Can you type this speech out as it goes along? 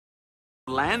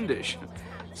outlandish.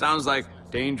 Sounds like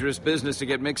dangerous business to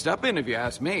get mixed up in, if you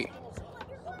ask me.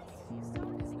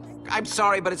 I'm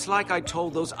sorry, but it's like I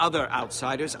told those other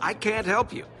outsiders. I can't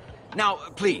help you. Now,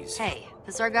 please. Hey,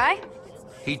 this our guy?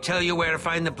 He tell you where to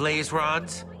find the blaze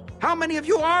rods? How many of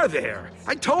you are there?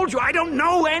 I told you I don't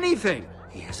know anything.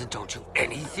 He hasn't told you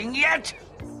anything yet?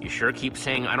 You sure keep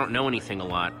saying I don't know anything a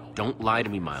lot. Don't lie to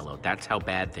me, Milo. That's how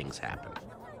bad things happen.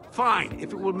 Fine,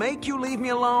 if it will make you leave me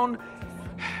alone.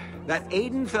 That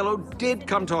Aiden fellow did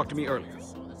come talk to me earlier.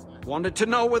 Wanted to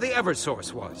know where the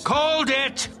Eversource was. Called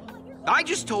it! I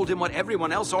just told him what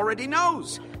everyone else already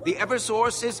knows. The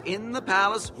Eversource is in the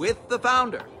palace with the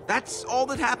Founder. That's all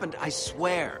that happened, I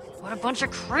swear. What a bunch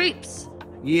of creeps.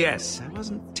 Yes, I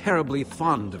wasn't terribly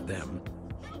fond of them.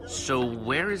 So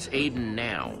where is Aiden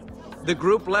now? The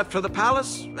group left for the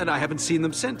palace, and I haven't seen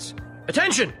them since.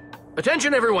 Attention!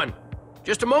 Attention, everyone!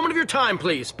 Just a moment of your time,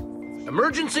 please.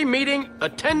 Emergency meeting,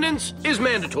 attendance is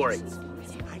mandatory.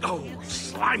 Oh,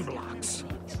 slime blocks.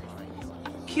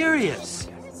 Curious.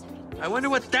 I wonder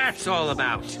what that's all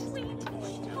about.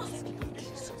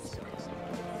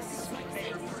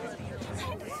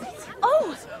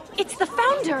 Oh, it's the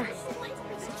Founder.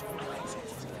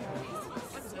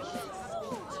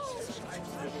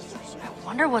 I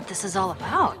wonder what this is all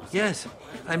about. Yes,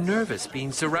 I'm nervous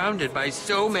being surrounded by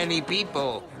so many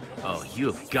people. Oh,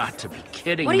 you've got to be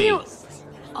kidding What me. are you...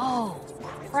 Oh,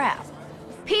 crap.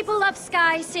 People of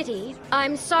Sky City,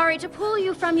 I'm sorry to pull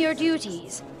you from your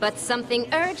duties, but something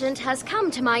urgent has come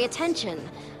to my attention.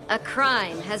 A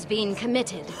crime has been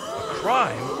committed.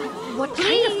 Crime? What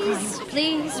kind of crime?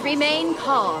 Please remain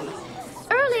calm.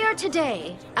 Earlier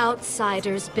today,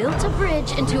 outsiders built a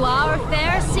bridge into our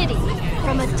fair city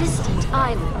from a distant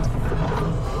island.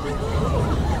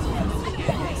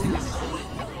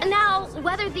 Now,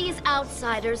 whether these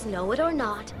outsiders know it or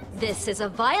not, this is a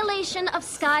violation of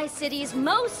Sky City's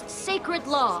most sacred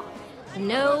law.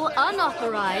 No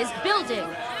unauthorized building.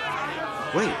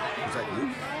 Wait, is that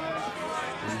you?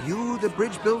 Are you the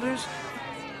bridge builders?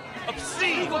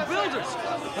 Obscene! Illegal builders!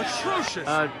 Atrocious!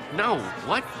 No.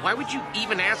 What? Why would you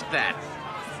even ask that?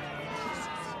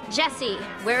 Jesse,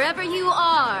 wherever you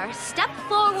are, step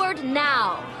forward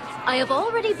now. I have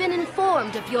already been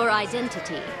informed of your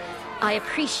identity. I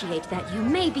appreciate that you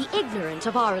may be ignorant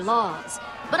of our laws,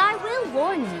 but I will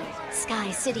warn you, Sky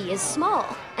City is small,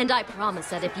 and I promise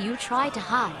that if you try to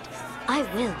hide, I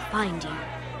will find you.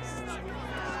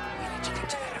 We need to get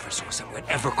to that Eversource at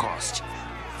whatever cost.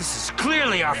 This is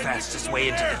clearly our fastest way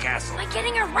into the castle. Am I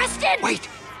getting arrested? Wait!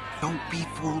 Don't be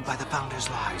fooled by the Founder's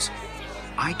lies.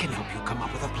 I can help you come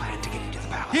up with a plan to get into the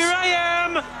palace. Here I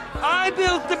am! I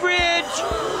built the bridge!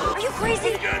 Are you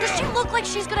crazy? Does she look like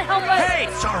she's gonna help us? Hey!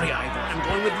 Sorry, Ivor. I'm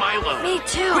going with Milo. Me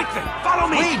too. Quick then, follow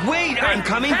me! Wait! I'm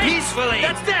coming peacefully!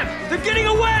 That's them! They're getting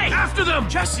away! After them!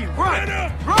 Jesse, run!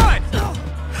 Run! I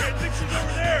think she's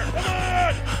over there. Come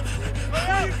on! Where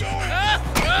are you going?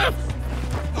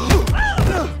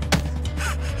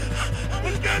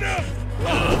 Let's get him!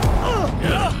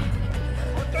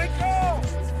 Where'd they go?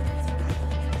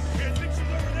 I think she's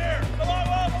over there. Come on!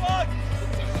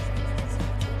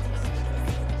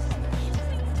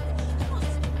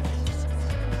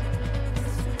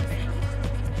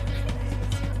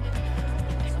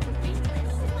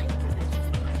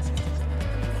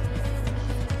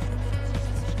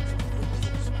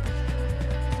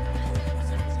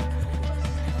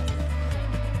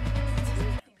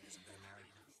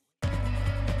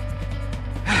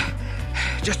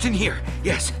 Just in here,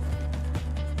 yes.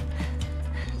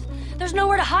 There's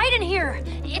nowhere to hide in here.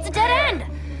 It's a dead end.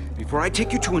 Before I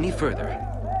take you to any further,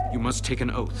 you must take an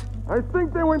oath. I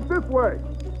think they went this way.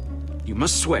 You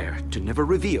must swear to never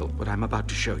reveal what I'm about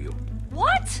to show you.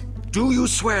 What? Do you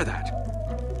swear that?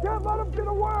 Can't let them get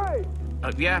away.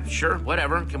 Yeah, sure,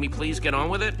 whatever. Can we please get on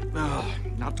with it? Oh,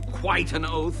 not quite an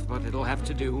oath, but it'll have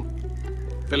to do.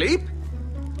 Philippe?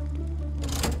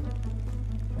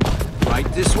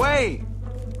 Right this way.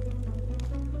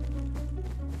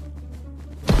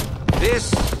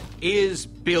 This is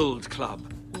Build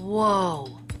Club.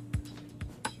 Whoa.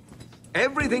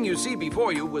 Everything you see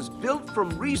before you was built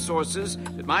from resources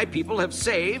that my people have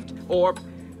saved or,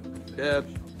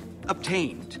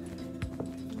 obtained.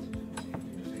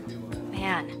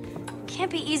 Man,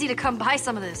 can't be easy to come by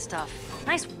some of this stuff.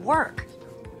 Nice work.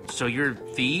 So you're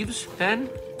thieves, then?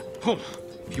 Oh,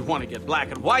 if you want to get black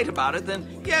and white about it,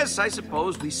 then yes, I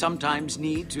suppose we sometimes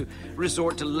need to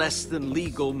resort to less than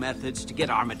legal methods to get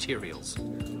our materials.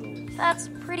 That's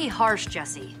pretty harsh,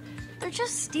 Jesse. They're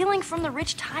just stealing from the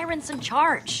rich tyrants in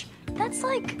charge. That's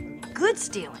like good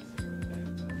stealing.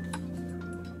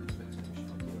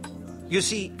 You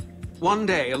see, one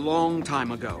day, a long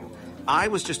time ago, I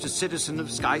was just a citizen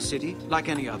of Sky City, like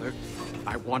any other.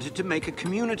 I wanted to make a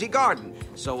community garden,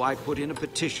 so I put in a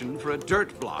petition for a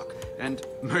dirt block, and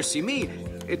mercy me,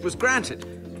 it was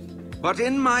granted. But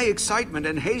in my excitement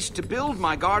and haste to build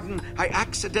my garden, I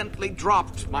accidentally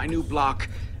dropped my new block,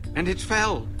 and it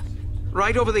fell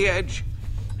right over the edge.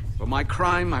 For my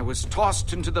crime, I was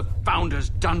tossed into the Founder's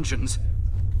dungeons.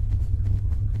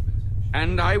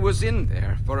 And I was in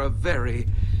there for a very,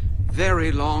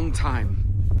 very long time.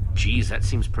 Geez, that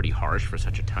seems pretty harsh for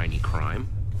such a tiny crime.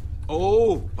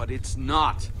 Oh, but it's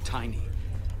not tiny.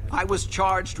 I was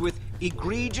charged with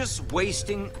egregious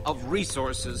wasting of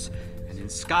resources, and in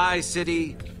Sky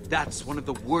City, that's one of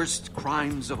the worst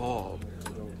crimes of all.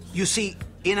 You see,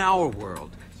 in our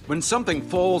world, when something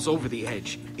falls over the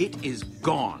edge, it is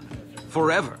gone,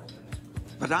 forever.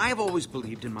 But I have always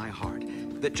believed in my heart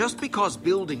that just because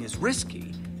building is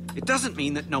risky, it doesn't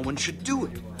mean that no one should do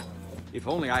it. If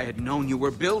only I had known you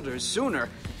were builders sooner,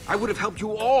 I would have helped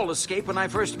you all escape when I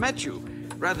first met you,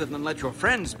 rather than let your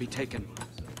friends be taken.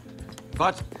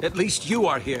 But at least you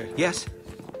are here, yes?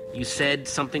 You said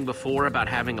something before about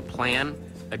having a plan?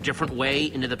 A different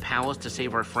way into the palace to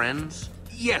save our friends?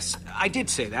 Yes, I did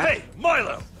say that. Hey,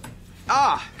 Milo!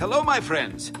 Ah, hello, my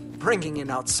friends. Bringing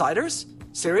in outsiders?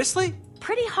 Seriously?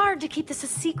 Pretty hard to keep this a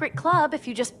secret club if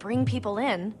you just bring people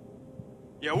in.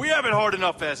 Yeah, we have it hard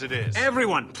enough as it is.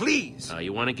 Everyone, please.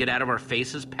 You want to get out of our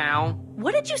faces, pal?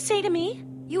 What did you say to me?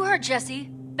 You heard Jesse.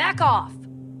 Back off.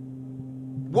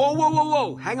 Whoa, whoa, whoa,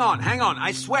 whoa. Hang on.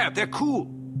 I swear, they're cool.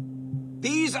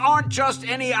 These aren't just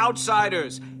any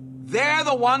outsiders. They're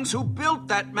the ones who built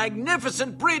that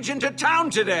magnificent bridge into town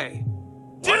today.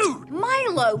 Dude!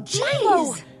 Milo, jeez!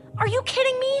 Milo, are you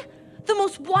kidding me? The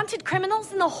most wanted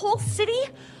criminals in the whole city?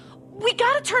 We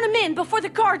gotta turn them in before the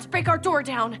guards break our door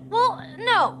down. Well,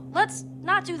 no, let's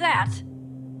not do that.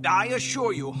 I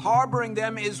assure you, harboring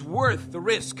them is worth the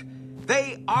risk.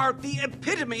 They are the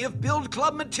epitome of Build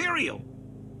Club material.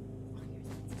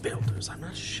 Builders, I'm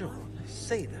not sure. They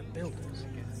say they're builders.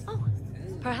 Oh,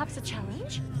 perhaps a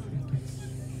challenge?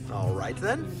 All right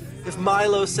then. If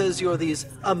Milo says you're these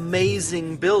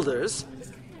amazing builders,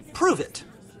 prove it.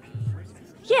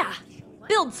 Yeah,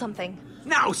 build something.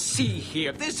 Now see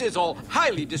here, this is all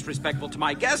highly disrespectful to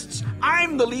my guests.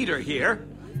 I'm the leader here.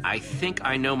 I think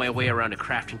I know my way around a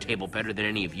crafting table better than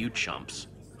any of you chumps.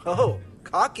 Oh,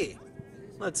 cocky.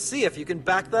 Let's see if you can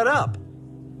back that up.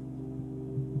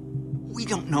 We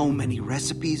don't know many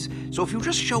recipes, so if you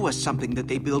just show us something that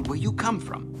they build where you come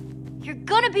from. You're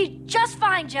gonna be just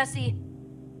fine, Jesse.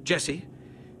 Jesse,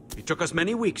 it took us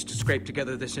many weeks to scrape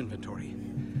together this inventory.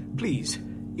 Please,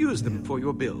 use them for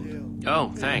your build.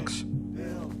 Oh, thanks.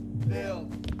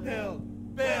 Build!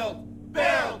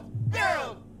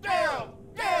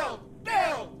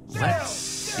 Let's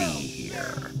see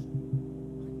here.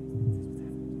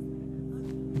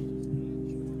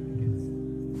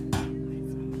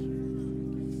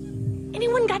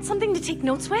 Anyone got something to take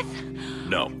notes with?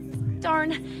 No.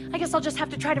 Darn, I guess I'll just have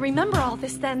to try to remember all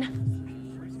this then.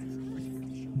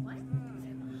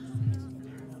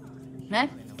 Eh?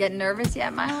 Getting nervous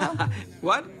yet, Milo?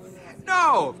 What?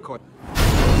 No, of course.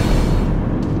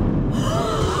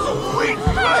 Wait,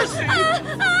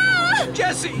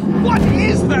 Jesse, what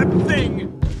is that thing?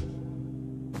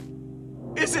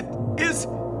 Is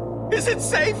it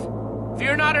safe?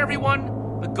 Fear not, everyone.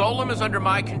 The golem is under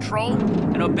my control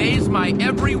and obeys my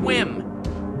every whim.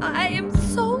 I am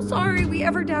so sorry we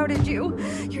ever doubted you.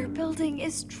 Your building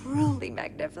is truly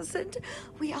magnificent.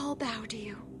 We all bow to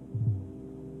you.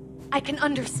 I can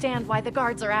understand why the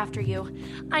guards are after you.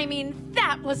 I mean,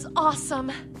 that was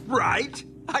awesome. Right?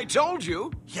 I told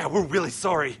you. Yeah, we're really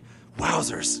sorry.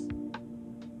 Wowzers.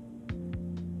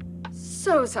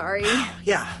 So sorry.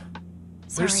 Yeah,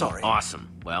 we're sorry. Awesome.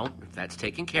 Well, if that's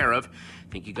taken care of,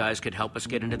 think you guys could help us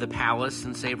get into the palace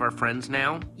and save our friends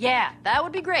now? Yeah, that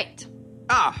would be great.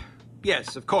 Ah,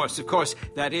 yes, of course.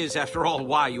 That is, after all,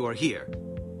 why you are here.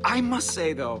 I must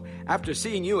say, though, after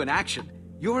seeing you in action,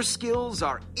 your skills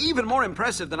are even more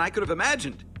impressive than I could have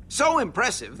imagined. So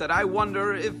impressive that I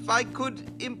wonder if I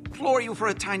could implore you for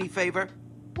a tiny favor.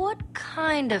 What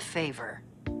kind of favor?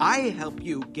 I help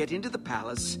you get into the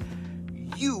palace.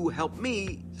 You help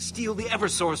me steal the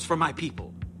Eversource for my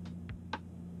people.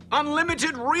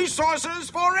 Unlimited resources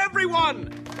for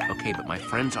everyone! Okay, but my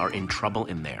friends are in trouble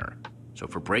in there. So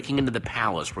if we're breaking into the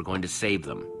palace, we're going to save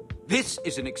them. This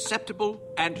is an acceptable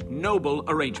and noble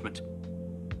arrangement.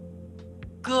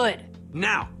 Good.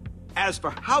 Now, as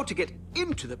for how to get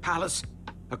into the palace,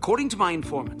 according to my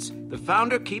informants, the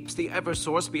Founder keeps the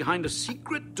Eversource behind a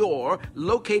secret door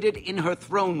located in her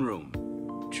throne room.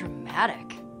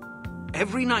 Dramatic.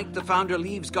 Every night the Founder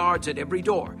leaves guards at every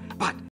door. But